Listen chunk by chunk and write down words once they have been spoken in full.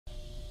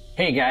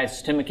Hey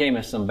guys, Tim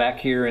McAmis. I'm back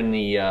here in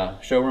the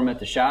showroom at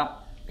the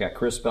shop. Got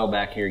Chris Bell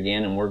back here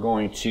again, and we're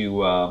going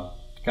to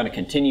kind of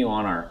continue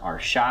on our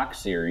shock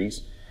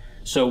series.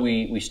 So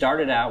we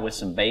started out with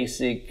some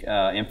basic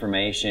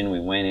information.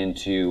 We went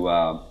into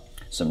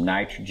some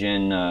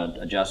nitrogen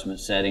adjustment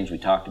settings. We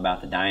talked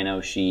about the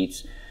dyno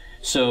sheets.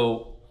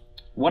 So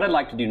what I'd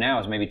like to do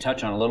now is maybe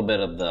touch on a little bit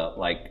of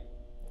the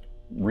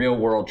real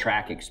world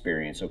track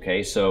experience.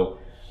 Okay, so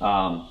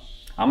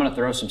I'm going to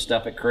throw some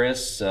stuff at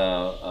Chris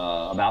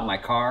about my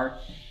car,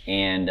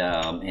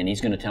 and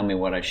he's going to tell me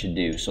what I should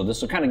do. So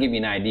this will kind of give you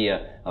an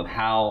idea of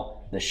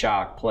how the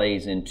shock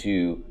plays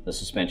into the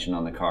suspension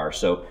on the car.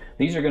 So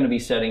these are going to be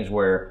settings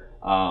where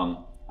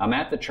I'm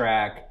at the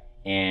track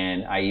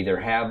and I either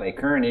have a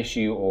current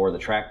issue or the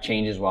track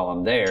changes while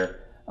I'm there.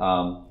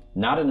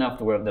 Not enough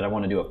that I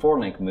want to do a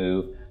 4-link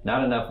move,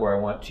 not enough where I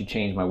want to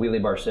change my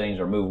wheelie bar settings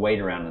or move weight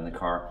around in the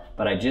car,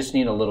 but I just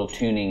need a little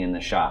tuning in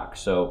the shock.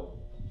 So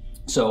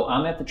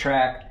I'm at the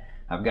track.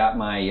 I've got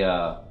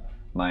my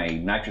my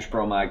nitrous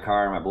bromide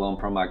car, my blown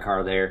bromide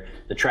car there.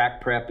 The track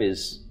prep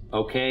is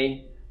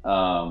okay,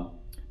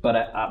 but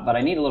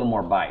I need a little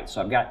more bite.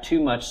 So I've got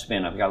too much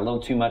spin. I've got a little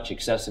too much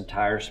excessive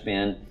tire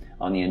spin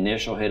on the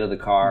initial hit of the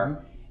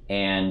car,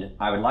 and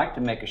I would like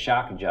to make a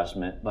shock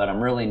adjustment, but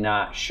I'm really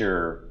not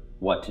sure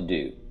what to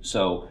do.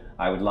 So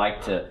I would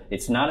like to.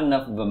 It's not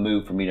enough of a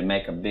move for me to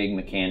make a big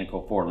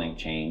mechanical 4-link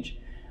change,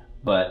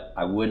 but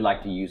I would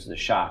like to use the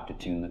shock to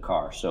tune the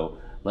car. So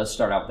let's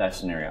start out with that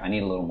scenario. I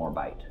need a little more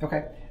bite.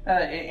 Okay.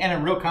 And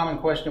a real common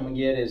question we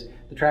get is,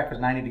 the track was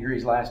 90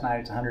 degrees last night,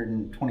 it's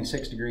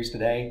 126 degrees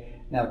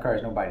today, now the car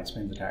has no bite, it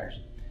spins the tires.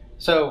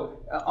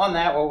 So on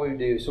that, what we would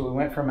do, so we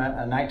went from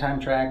a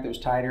nighttime track that was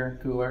tighter,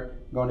 cooler,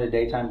 going to a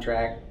daytime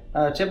track.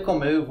 A typical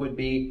move would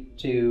be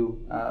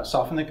to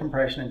soften the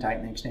compression and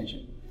tighten the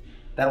extension.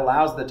 That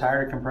allows the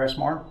tire to compress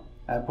more,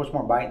 puts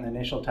more bite in the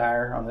initial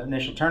tire, on the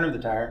initial turn of the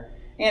tire,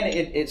 and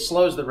it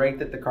slows the rate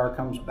that the car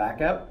comes back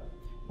up,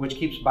 which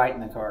keeps bite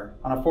in the car.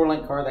 On a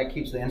 4-link car, that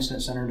keeps the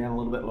instant center down a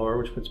little bit lower,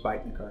 which puts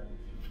bite in the car.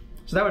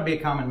 So that would be a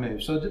common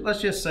move. So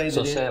let's just say that.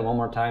 So say it one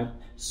more time.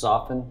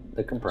 Soften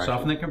the compression.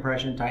 Soften the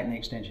compression, tighten the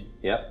extension.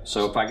 Yep.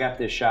 So if I got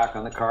this shock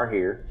on the car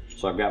here,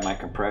 so I've got my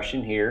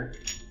compression here,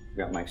 I've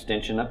got my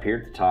extension up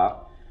here at the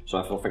top. So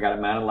if I got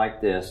it mounted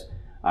like this,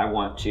 I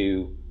want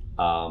to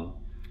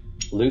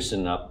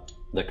loosen up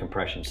the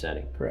compression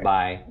setting. Correct.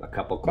 By a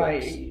couple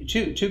clicks. By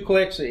two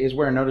clicks is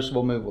where a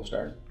noticeable move will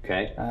start.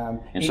 Okay.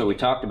 And so we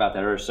talked about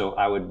that earlier. So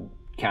I would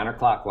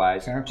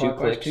counterclockwise, 2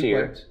 clicks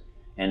here. Clicks.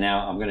 And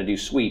now I'm going to do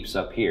sweeps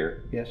up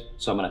here. Yes.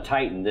 So I'm going to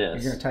tighten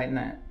this. You're going to tighten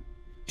that.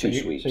 2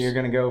 sweeps. So you're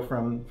going to go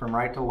from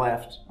right to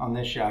left on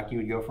this shock. You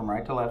would go from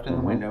right to left in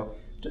the window.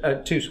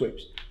 2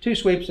 sweeps. 2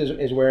 sweeps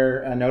is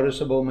where a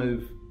noticeable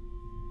move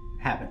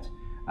happens.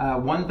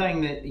 One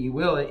thing that you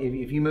will,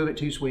 if you move it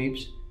 2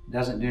 sweeps,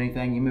 doesn't do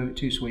anything, you move it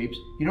 2 sweeps,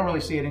 you don't really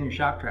see it in your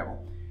shock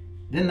travel.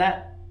 Then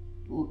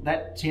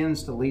that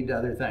tends to lead to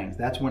other things.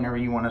 That's whenever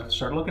you want to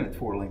start looking at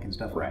 4-link and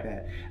stuff like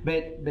that.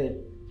 But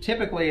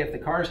typically, if the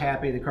car's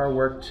happy, the car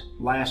worked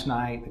last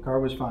night, the car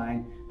was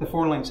fine, the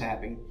 4-link's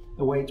happy,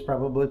 the weight's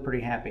probably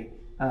pretty happy.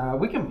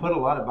 We can put a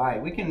lot of bite.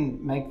 We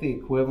can make the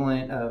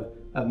equivalent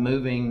of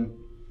moving,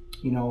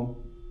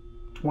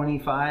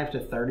 25 to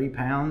 30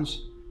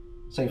 pounds,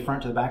 say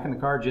front to the back of the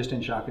car, just in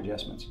shock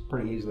adjustments,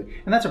 pretty easily.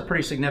 And that's a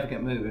pretty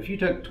significant move. If you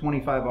took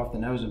 25 off the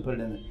nose and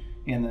put it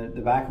in the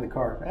back of the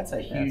car, that's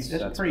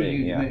a pretty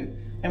huge move.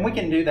 And we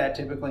can do that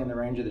typically in the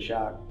range of the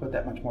shock, put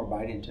that much more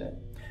bite into it.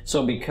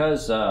 So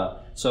because,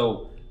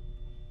 so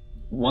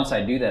once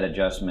I do that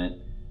adjustment,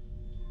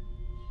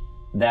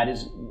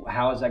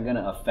 how is that going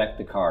to affect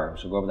the car?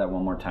 So go over that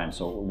one more time.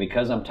 So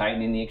because I'm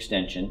tightening the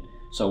extension,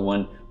 so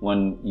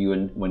when you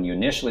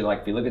initially, like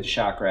if you look at the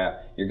shock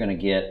wrap, you're going to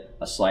get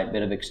a slight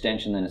bit of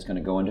extension, then it's going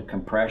to go into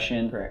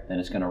compression, correct. Then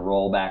it's going to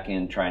roll back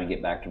in, trying to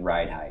get back to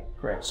ride height.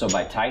 Correct. So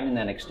by tightening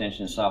that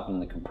extension and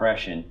softening the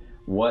compression,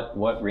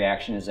 what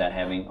reaction is that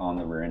having on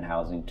the rear end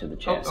housing to the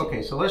chassis?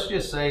 Okay, so let's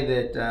just say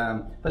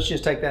that, let's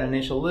just take that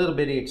initial little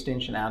bitty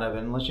extension out of it,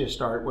 and let's just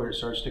start where it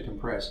starts to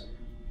compress.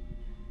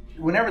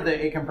 Whenever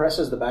it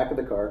compresses the back of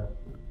the car,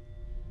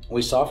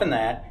 we soften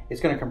that,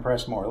 it's going to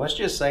compress more. Let's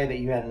just say that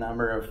you had a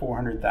number of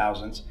 400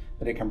 thousandths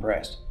that it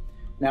compressed.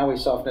 Now we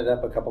soften it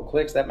up a couple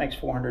clicks, that makes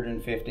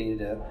 450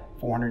 to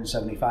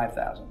 475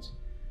 thousandths.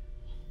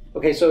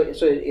 Okay, so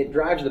it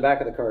drives the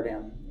back of the car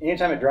down.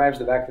 Anytime it drives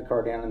the back of the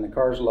car down and the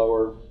car's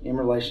lower in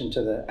relation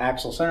to the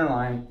axle center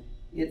line,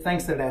 it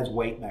thinks that it adds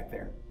weight back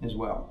there as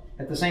well.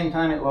 At the same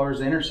time, it lowers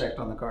the intersect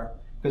on the car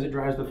because it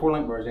drives the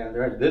 4-link bars down.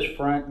 This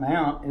front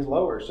mount is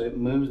lower, so it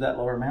moves that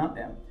lower mount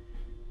down.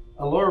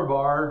 A lower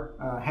bar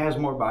has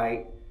more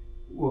bite,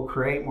 will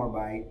create more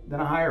bite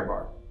than a higher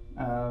bar.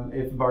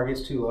 If the bar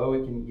gets too low,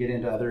 it can get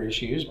into other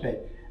issues.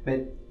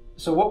 But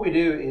so what we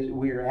do is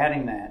we are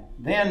adding that.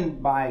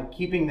 Then by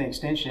keeping the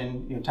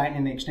extension,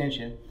 tightening the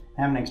extension,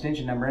 having an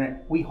extension number in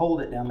it, we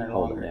hold it down there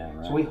longer.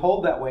 Right? So we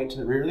hold that weight to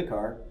the rear of the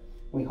car.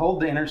 We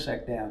hold the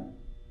intersect down.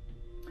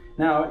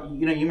 Now,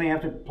 you may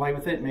have to play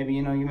with it. Maybe,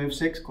 you move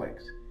 6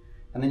 clicks.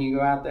 and then you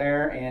go out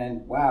there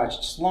and wow,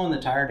 it's slowing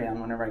the tire down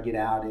whenever I get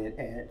out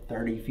at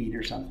 30 feet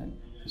or something.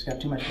 It's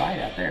got too much bite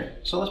out there.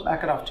 So let's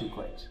back it off 2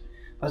 clicks.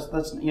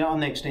 Let's on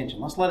the extension,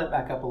 let's let it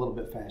back up a little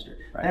bit faster.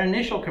 Right. That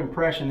initial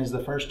compression is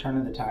the first turn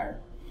of the tire.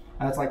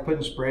 It's like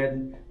putting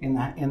spread in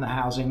the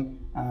housing.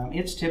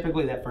 It's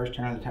typically that first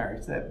turn of the tire.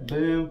 It's that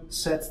boom,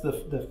 sets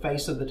the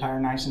face of the tire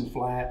nice and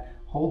flat,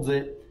 holds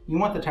it. You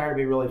want the tire to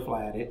be really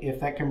flat. If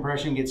that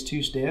compression gets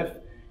too stiff,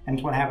 and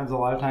it's what happens a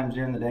lot of times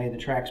during the day, the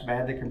track's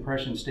bad, the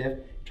compression's stiff,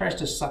 it tries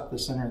to suck the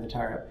center of the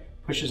tire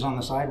up, pushes on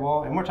the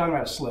sidewall, and we're talking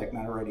about a slick,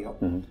 not a radial.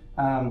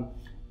 Mm-hmm.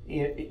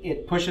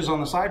 It pushes on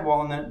the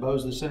sidewall and then it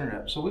bows the center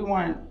up. So we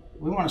want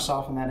to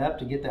soften that up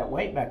to get that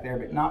weight back there,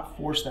 but not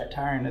force that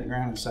tire into the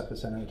ground and suck the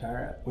center of the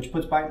tire up, which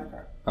puts bite in the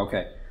car.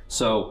 Okay.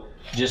 So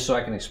just so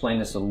I can explain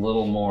this a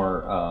little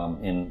more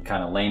in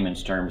kind of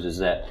layman's terms is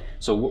that,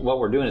 so what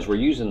we're doing is we're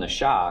using the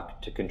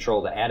shock to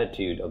control the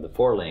attitude of the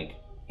forelink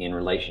in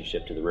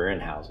relationship to the rear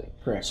end housing.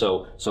 Correct.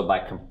 So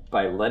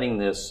by letting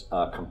this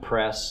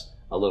compress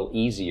a little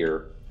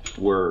easier,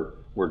 we're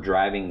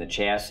driving the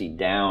chassis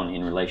down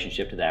in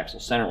relationship to the axle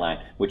center line,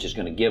 which is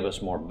going to give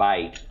us more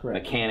bite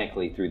Correct.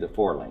 mechanically through the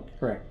forelink.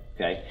 Correct.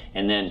 Okay,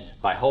 and then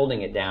by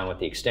holding it down with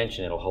the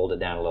extension, it'll hold it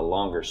down a little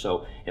longer.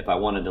 So if I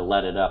wanted to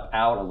let it up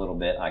out a little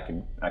bit, I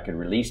could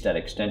release that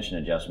extension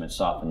adjustment,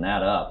 soften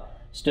that up,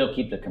 still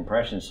keep the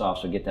compression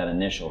soft, so get that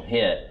initial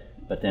hit,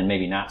 but then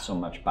maybe not so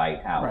much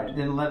bite out. Right.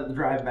 Then let it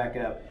drive back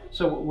up.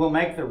 So we'll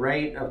make the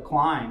rate of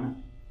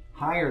climb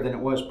higher than it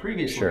was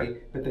previously, sure.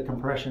 but the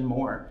compression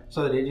more,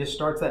 so that it just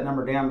starts that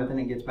number down, but then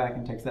it gets back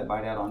and takes that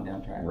bite out on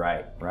down track.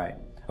 Right. Right.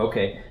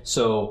 Okay.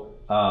 So.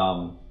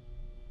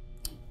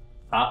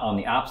 On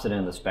the opposite end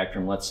of the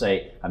spectrum, let's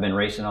say I've been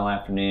racing all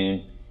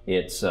afternoon.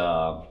 It's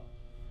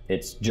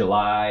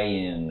July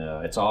and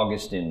it's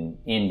August in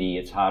Indy.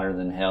 It's hotter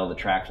than hell. The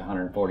track's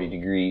 140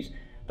 degrees.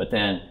 But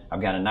then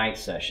I've got a night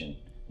session.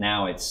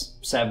 Now it's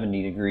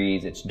 70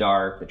 degrees. It's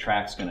dark. The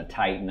track's going to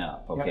tighten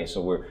up. Okay, yep.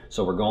 So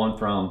we're going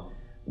from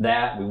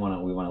that. We want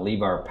to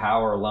leave our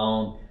power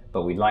alone,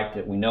 but we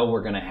know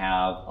we're going to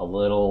have a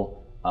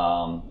little.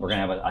 We're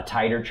going to have a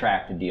tighter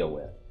track to deal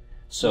with.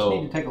 So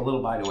you need to take a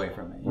little bite away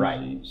from it,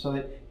 right? So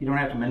that you don't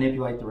have to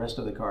manipulate the rest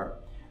of the car.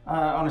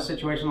 On a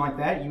situation like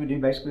that, you would do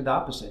basically the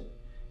opposite.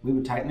 We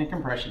would tighten the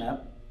compression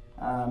up.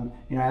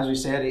 As we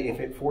said, if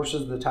it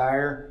forces the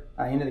tire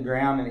into the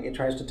ground and it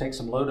tries to take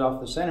some load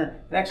off the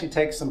center, it actually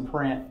takes some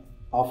print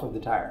off of the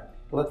tire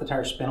to let the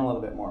tire spin a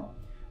little bit more.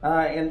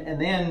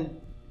 And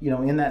then,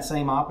 in that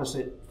same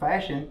opposite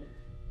fashion,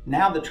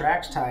 now the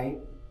track's tight,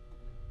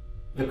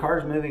 the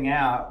car's moving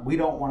out. We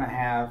don't want to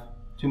have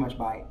too much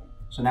bite.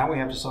 So now we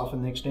have to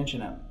soften the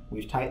extension up.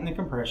 We've tightened the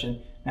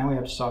compression, now we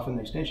have to soften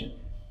the extension.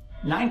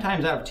 9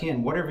 times out of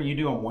 10, whatever you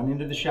do on one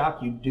end of the shock,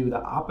 you do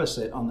the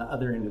opposite on the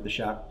other end of the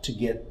shock to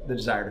get the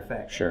desired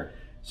effect. Sure.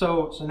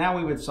 So now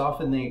we would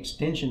soften the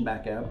extension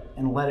back up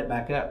and let it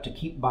back up to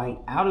keep bite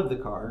out of the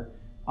car.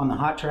 On the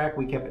hot track,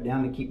 we kept it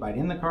down to keep bite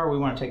in the car. We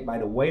want to take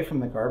bite away from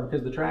the car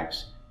because the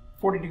track's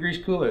 40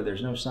 degrees cooler.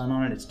 There's no sun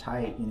on it. It's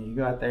tight. You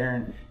go out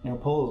there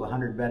and pulls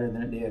 100 better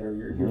than it did, or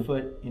your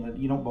foot,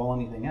 you don't ball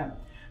anything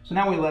up. So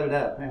now we let it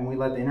up, and we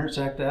let the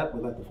intersect up,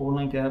 we let the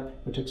forelink up,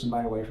 we took some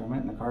bite away from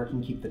it, and the car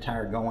can keep the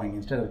tire going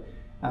instead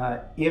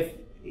of,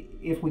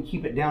 if we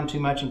keep it down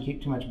too much and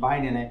keep too much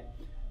bite in it,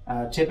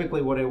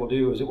 typically what it will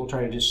do is it will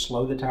try to just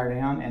slow the tire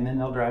down, and then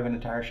they'll drive into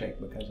tire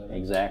shake because of it.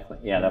 Exactly.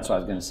 Yeah, that's what I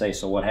was going to say.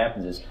 So what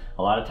happens is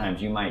a lot of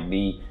times you might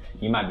be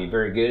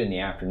very good in the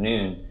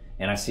afternoon,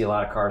 and I see a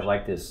lot of cars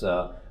like this,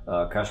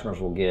 customers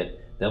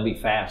they'll be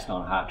fast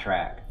on a hot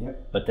track,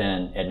 yep. But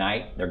then at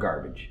night, they're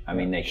garbage. I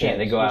mean, they can't,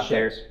 they go out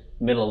there,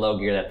 middle of low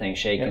gear, that thing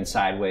shaking yep.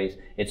 sideways.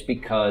 It's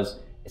because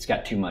it's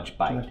got too much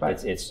bite.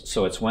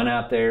 So it's went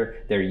out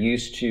there. They're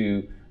used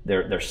to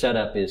their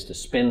setup is to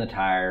spin the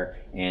tire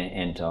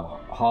and to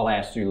haul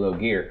ass through low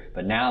gear.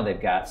 But now they've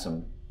got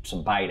some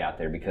bite out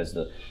there because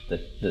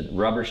the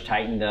rubber's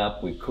tightened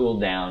up. We've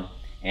cooled down,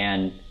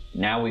 and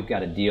now we've got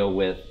to deal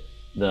with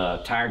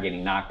the tire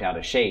getting knocked out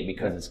of shape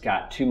because it's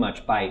got too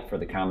much bite for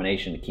the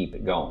combination to keep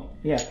it going.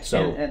 Yeah.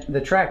 So and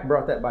the track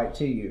brought that bite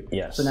to you.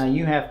 Yes. So now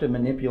you have to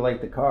manipulate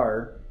the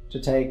car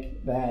to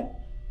take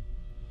that,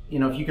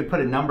 if you could put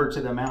a number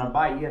to the amount of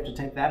bite, you have to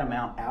take that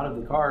amount out of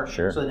the car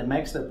sure. so that it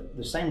makes the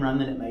same run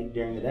that it made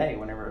during the day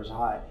whenever it was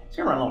hot. It's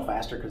going to run a little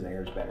faster because the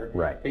air is better.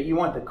 Right. But you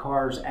want the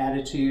car's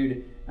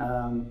attitude,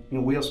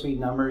 wheel speed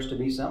numbers to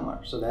be similar.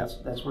 So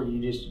that's where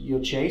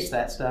you'll chase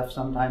that stuff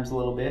sometimes a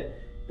little bit.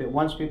 But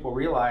once people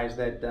realize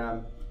that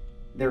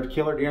they're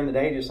killer during the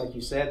day, just like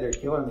you said, they're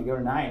killer, and they go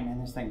to night, man,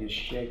 this thing just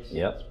shakes.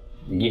 Yep.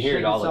 You hear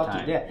it all the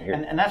time.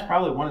 And that's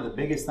probably one of the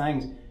biggest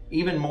things.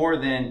 Even more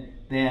than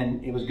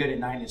it was good at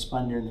night and it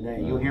spun during the day.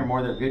 Mm-hmm. You'll hear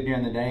more they're good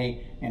during the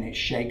day and it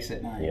shakes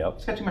at night. Yep.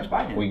 It's got too much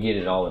bite in it. We get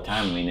it all the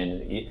time. I mean,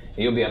 and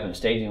you'll be up in the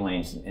staging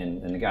lanes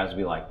and the guys will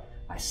be like,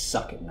 I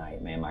suck at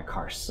night, man. My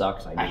car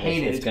sucks. I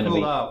hate it. It's going to cool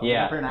be up.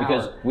 Yeah,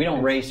 because we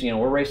don't race.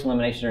 We're racing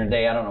elimination during the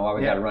day. I don't know why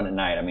we got to run at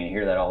night. I mean, I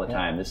hear that all the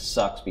time. This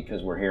sucks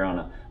because we're here on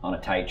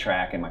a tight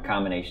track and my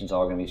combination's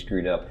all going to be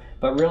screwed up.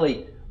 But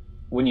really,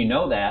 when you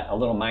know that, a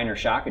little minor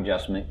shock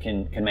adjustment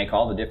can make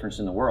all the difference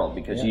in the world,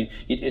 because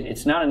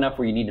it's not enough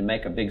where you need to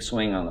make a big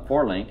swing on the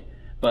 4-link,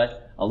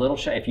 but a little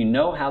if you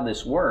know how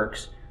this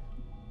works,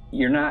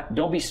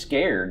 don't be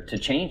scared to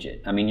change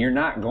it. I mean, you're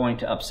not going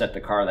to upset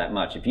the car that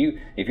much. If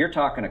you're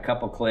talking a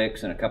couple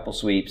clicks and a couple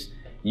sweeps,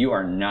 you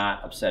are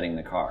not upsetting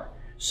the car.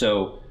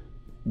 So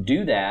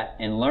do that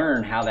and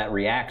learn how that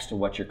reacts to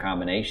what your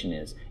combination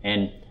is.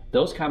 And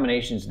those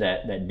combinations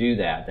that do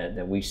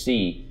that we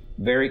see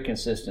very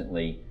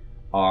consistently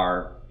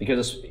are,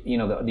 because you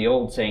know the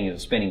old saying is a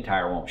spinning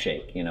tire won't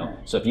shake, you know.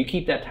 Right. So if you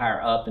keep that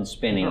tire up and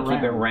spinning,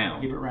 keep it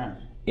round,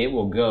 it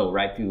will go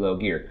right through low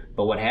gear.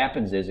 But what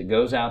happens is it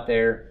goes out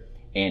there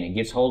and it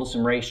gets hold of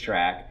some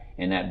racetrack,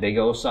 and that big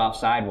old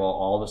soft sidewall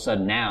all of a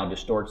sudden now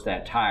distorts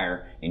that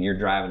tire, and you're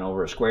driving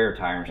over a square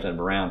tire instead of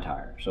a round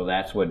tire. So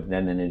that's what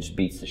then it just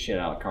beats the shit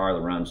out of the car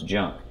that runs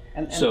junk.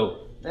 And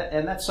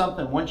that's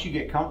something, once you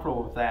get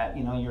comfortable with that,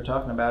 you know, you're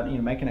talking about, you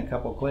know, making a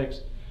couple of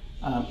clicks.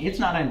 It's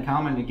not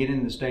uncommon to get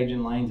in the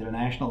staging lanes at a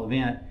national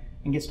event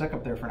and get stuck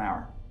up there for an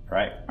hour.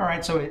 Right. All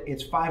right, so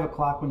it's 5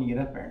 o'clock when you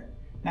get up there.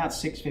 Now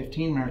it's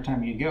 6:15 by the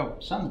time you go.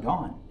 Sun's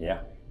gone.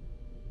 Yeah.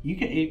 You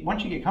can,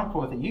 once you get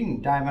comfortable with it, you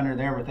can dive under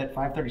there with that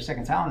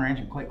 5/32 Allen wrench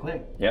and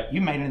click. Yep.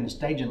 You made it in the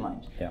staging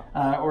lanes.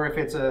 Yeah. Or if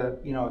it's a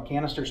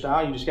canister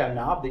style, you just got a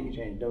knob that you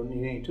change. Don't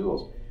need any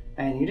tools.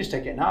 And you just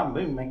take that knob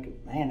and boom,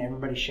 man,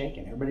 everybody's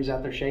shaking. Everybody's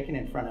out there shaking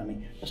in front of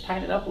me. Let's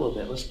tighten it up a little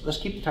bit. Let's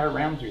keep the tire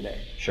round through there.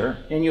 Sure.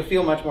 And you'll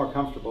feel much more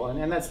comfortable.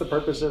 And that's the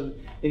purpose of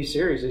these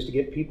series, is to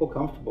get people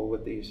comfortable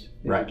with these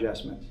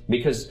adjustments.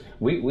 Because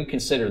we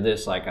consider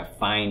this like a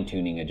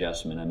fine-tuning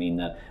adjustment. I mean,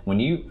 when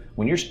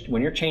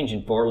you're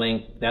changing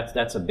 4-link,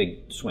 that's a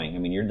big swing. I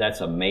mean,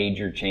 that's a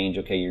major change.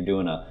 Okay, you're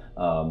doing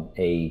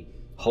a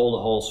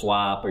hole-to-hole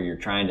swap, or you're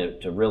trying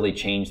to really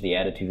change the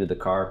attitude of the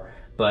car.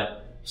 But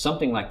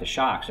something like the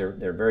shocks,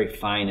 they're very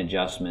fine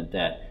adjustment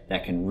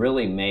that can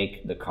really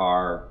make the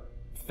car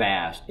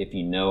fast if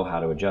you know how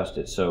to adjust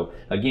it. So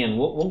again,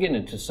 we'll get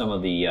into some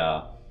of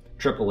the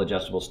triple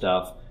adjustable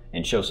stuff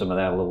and show some of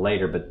that a little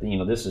later, but you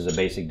know, this is a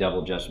basic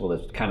double adjustable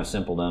that's kind of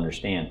simple to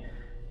understand.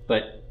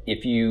 But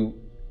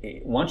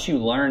once you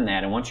learn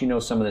that, and once you know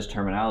some of this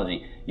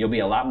terminology, you'll be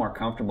a lot more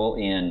comfortable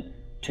in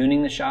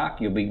tuning the shock.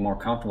 You'll be more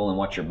comfortable in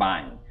what you're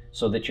buying,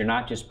 so that you're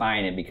not just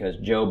buying it because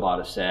Joe bought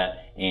a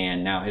set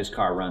and now his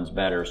car runs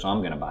better, so I'm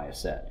going to buy a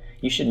set.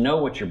 You should know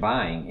what you're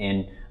buying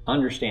and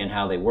understand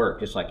how they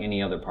work, just like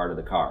any other part of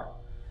the car.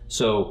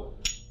 So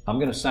I'm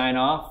going to sign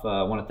off.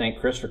 I want to thank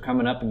Chris for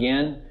coming up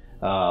again.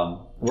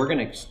 We're going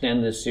to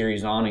extend this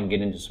series on and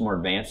get into some more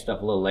advanced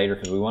stuff a little later,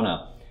 because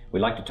we'd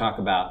like to talk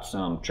about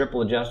some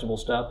triple adjustable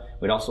stuff.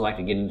 We'd also like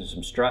to get into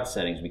some strut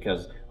settings,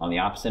 because on the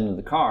opposite end of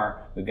the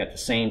car, we've got the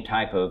same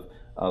type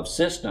of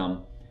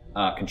system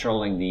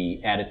controlling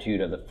the attitude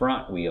of the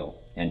front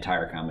wheel and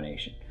tire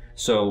combination.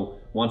 So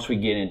once we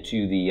get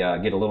into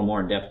get a little more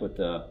in depth with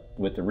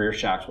the rear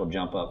shocks, we'll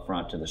jump up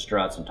front to the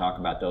struts and talk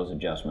about those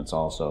adjustments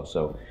also.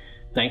 So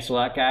thanks a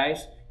lot,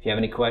 guys. If you have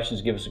any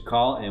questions, give us a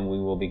call and we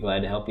will be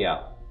glad to help you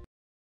out.